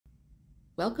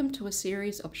Welcome to a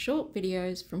series of short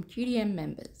videos from QDN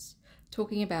members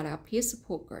talking about our peer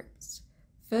support groups.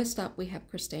 First up, we have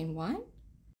Christine White.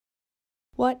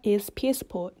 What is peer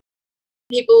support?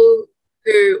 People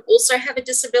who also have a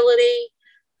disability,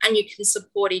 and you can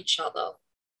support each other.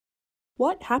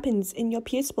 What happens in your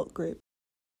peer support group?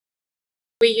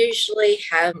 We usually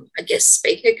have a guest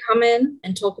speaker come in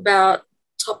and talk about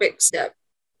topics that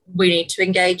we need to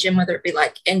engage in, whether it be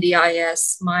like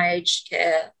NDIS, my aged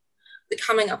care, the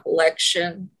coming up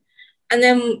election. And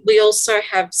then we also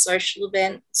have social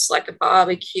events like a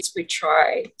barbecue. We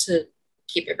try to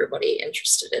keep everybody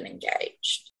interested and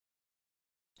engaged.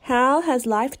 How has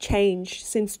life changed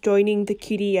since joining the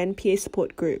QDN peer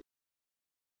support group?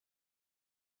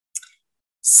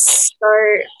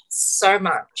 So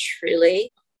much,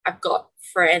 really. I've got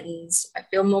friends. I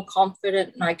feel more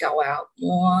confident and I go out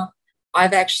more.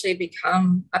 I've actually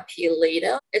become a peer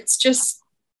leader. It's just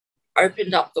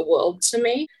opened up the world to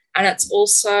me. And it's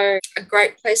also a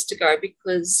great place to go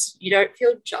because you don't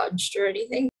feel judged or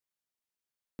anything.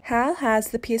 How has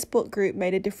the peer support group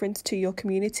made a difference to your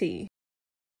community?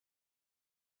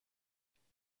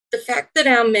 The fact that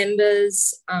our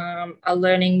members are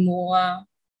learning more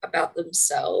about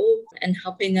themselves and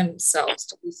helping themselves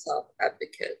to be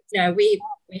self-advocates. You know, we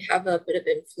have a bit of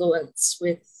influence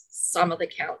with some of the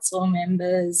council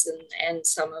members and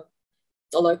some of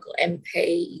the local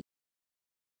MP.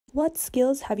 What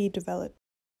skills have you developed?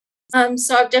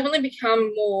 So I've definitely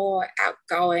become more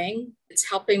outgoing. It's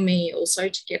helping me also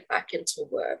to get back into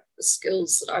work. The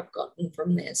skills that I've gotten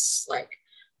from this, like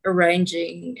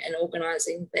arranging and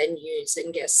organising venues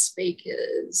and guest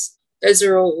speakers, those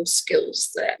are all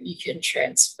skills that you can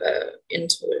transfer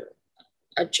into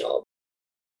a job.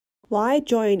 Why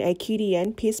join a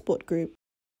QDN peer support group?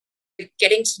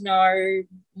 Getting to know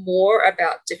more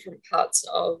about different parts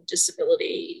of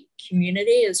disability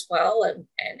community as well, and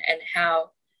how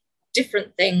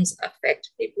different things affect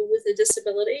people with a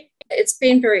disability. It's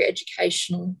been very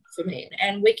educational for me,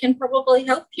 and we can probably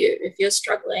help you if you're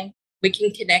struggling. We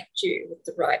can connect you with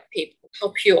the right people,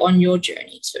 help you on your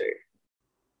journey too.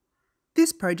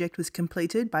 This project was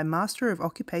completed by Master of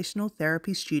Occupational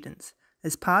Therapy students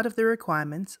as part of the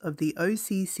requirements of the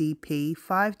OCCP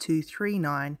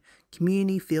 5239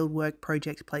 Community Fieldwork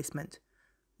Project Placement,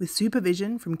 with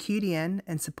supervision from QDN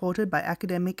and supported by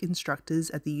academic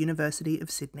instructors at the University of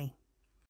Sydney.